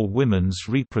campaigner for women's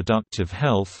reproductive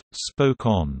health, spoke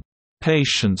on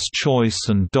 "Patient's Choice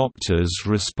and Doctors'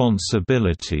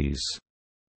 Responsibilities."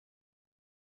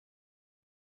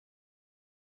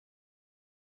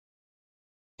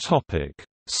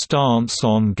 Stance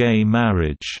on gay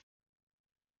marriage.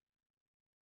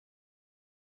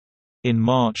 In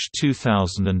March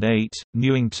 2008,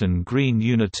 Newington Green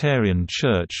Unitarian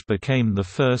Church became the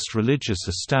first religious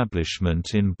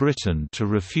establishment in Britain to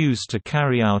refuse to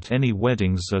carry out any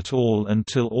weddings at all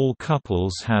until all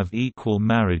couples have equal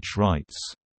marriage rights.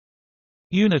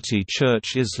 Unity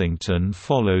Church Islington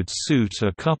followed suit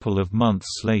a couple of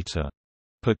months later.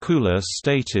 Pakula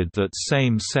stated that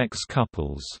same-sex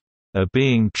couples are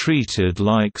being treated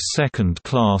like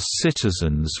second-class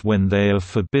citizens when they are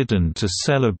forbidden to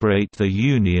celebrate their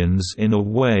unions in a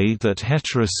way that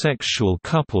heterosexual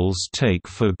couples take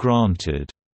for granted.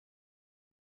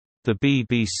 The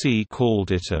BBC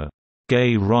called it a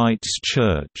Gay Rights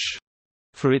Church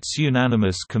for its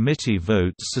unanimous committee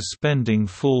vote suspending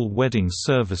full wedding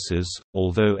services,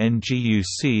 although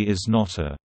NGUC is not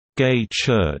a gay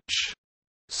church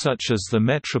such as the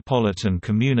Metropolitan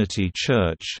Community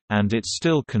Church, and it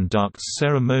still conducts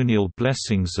ceremonial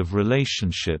blessings of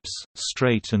relationships,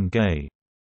 straight and gay.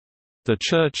 The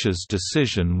Church's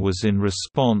decision was in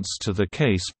response to the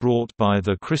case brought by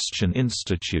the Christian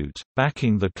Institute,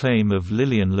 backing the claim of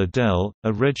Lillian Liddell,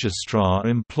 a registrar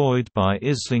employed by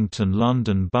Islington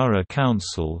London Borough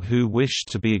Council who wished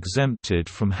to be exempted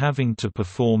from having to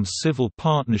perform civil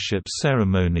partnership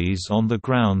ceremonies on the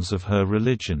grounds of her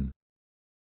religion.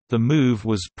 The move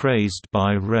was praised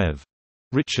by Rev.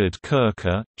 Richard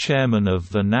Kirker, chairman of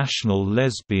the National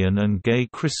Lesbian and Gay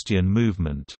Christian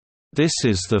Movement. "This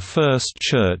is the first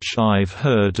church I've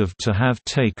heard of to have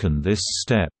taken this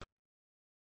step,"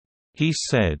 he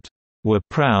said. "We're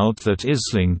proud that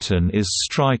Islington is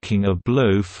striking a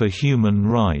blow for human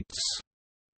rights."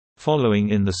 Following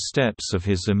in the steps of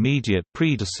his immediate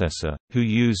predecessor, who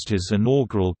used his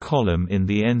inaugural column in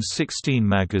the N16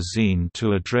 magazine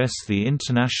to address the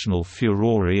international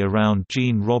furore around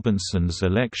Gene Robinson's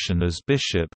election as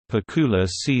bishop, Pakula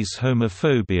sees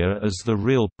homophobia as the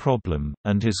real problem,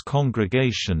 and his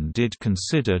congregation did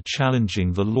consider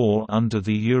challenging the law under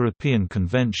the European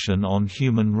Convention on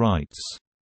Human Rights.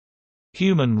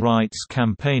 Human rights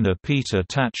campaigner Peter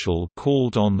Tatchell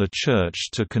called on the Church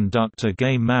to conduct a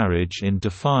gay marriage in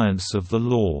defiance of the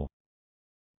law.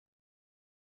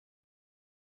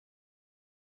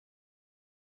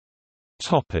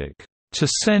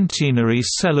 Tercentenary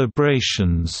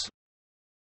celebrations.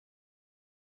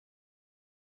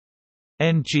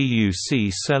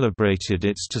 NGUC celebrated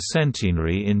its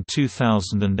tercentenary in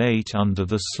 2008 under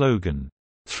the slogan,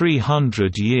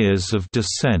 300 Years of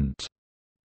Dissent,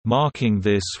 marking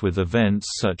this with events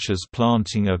such as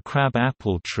planting a crab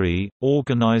apple tree,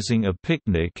 organizing a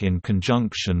picnic in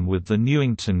conjunction with the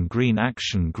Newington Green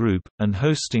Action Group, and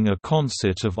hosting a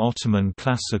concert of Ottoman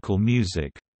classical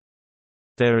music.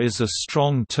 There is a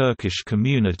strong Turkish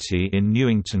community in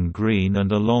Newington Green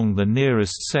and along the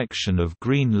nearest section of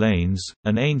Green Lanes,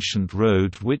 an ancient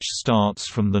road which starts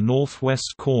from the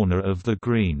northwest corner of the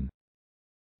green.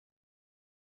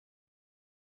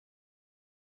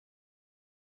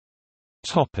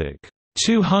 Topic: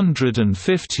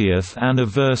 250th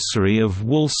anniversary of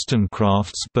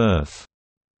Wollstonecraft's birth.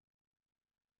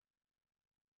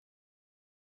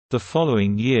 The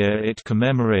following year it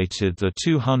commemorated the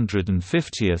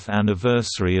 250th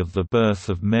anniversary of the birth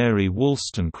of Mary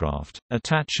Wollstonecraft,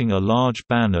 attaching a large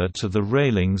banner to the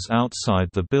railings outside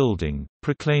the building,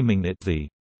 proclaiming it the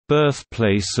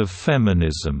birthplace of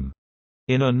feminism,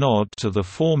 in a nod to the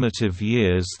formative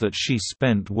years that she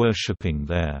spent worshipping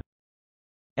there.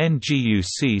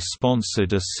 NGUC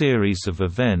sponsored a series of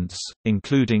events,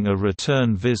 including a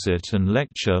return visit and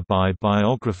lecture by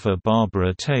biographer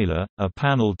Barbara Taylor, a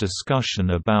panel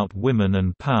discussion about women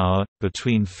and power,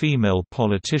 between female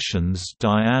politicians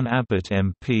Diane Abbott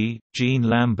MP, Jean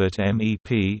Lambert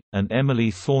MEP, and Emily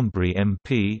Thornberry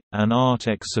MP, an art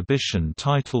exhibition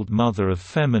titled Mother of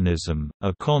Feminism,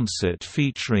 a concert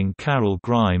featuring Carol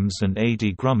Grimes and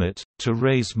Adi Grummett, to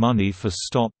raise money for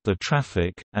Stop the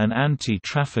Traffic, an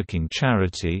anti-trafficking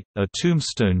charity, a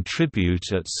tombstone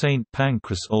tribute at St.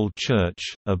 Pancras Old Church,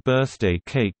 a birthday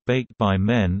cake baked by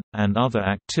men, and other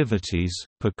activities.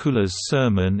 Pakula's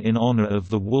sermon in honor of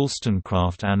the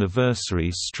Wollstonecraft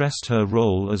anniversary stressed her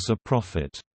role as a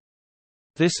prophet.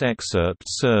 This excerpt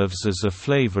serves as a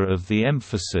flavor of the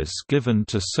emphasis given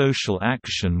to social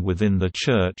action within the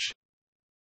Church.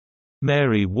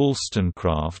 Mary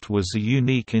Wollstonecraft was a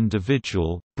unique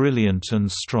individual, brilliant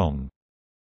and strong.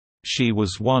 She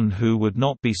was one who would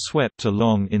not be swept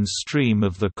along in stream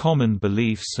of the common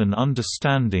beliefs and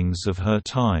understandings of her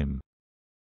time.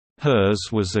 Hers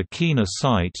was a keener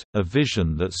sight, a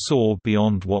vision that saw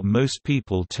beyond what most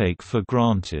people take for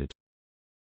granted.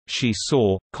 She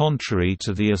saw, contrary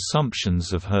to the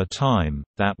assumptions of her time,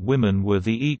 that women were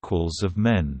the equals of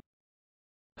men.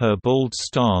 Her bold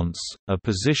stance, a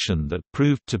position that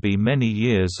proved to be many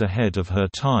years ahead of her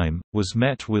time, was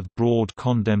met with broad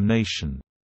condemnation.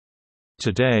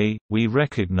 Today, we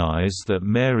recognize that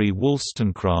Mary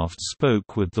Wollstonecraft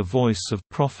spoke with the voice of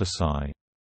prophecy.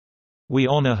 We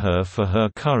honor her for her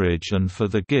courage and for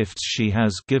the gifts she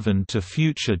has given to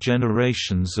future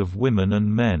generations of women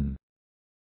and men.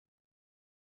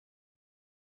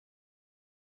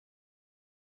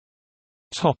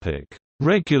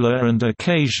 Regular and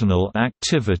occasional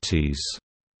activities.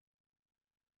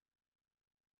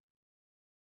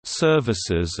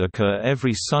 Services occur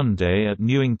every Sunday at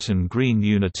Newington Green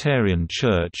Unitarian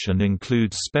Church and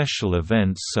include special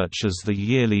events such as the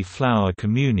yearly Flower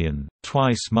Communion.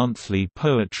 Twice-monthly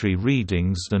poetry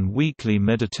readings and weekly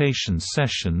meditation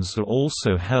sessions are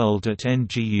also held at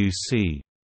NGUC.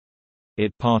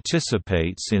 It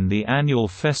participates in the annual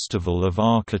Festival of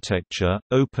Architecture,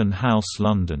 Open House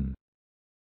London.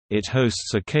 It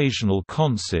hosts occasional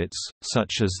concerts,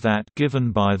 such as that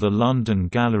given by the London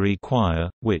Gallery Choir,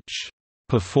 which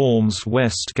performs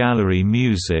West Gallery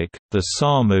music, the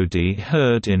psalmody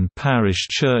heard in parish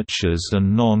churches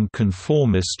and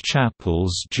non-conformist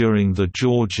chapels during the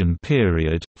Georgian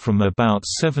period, from about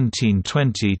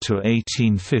 1720 to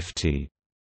 1850.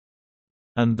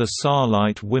 And the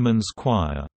Sarlite Women's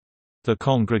Choir. The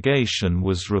congregation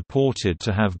was reported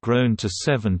to have grown to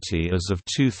 70 as of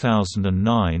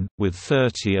 2009, with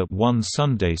 30 at one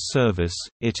Sunday service.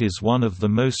 It is one of the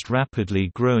most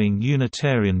rapidly growing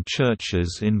Unitarian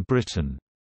churches in Britain.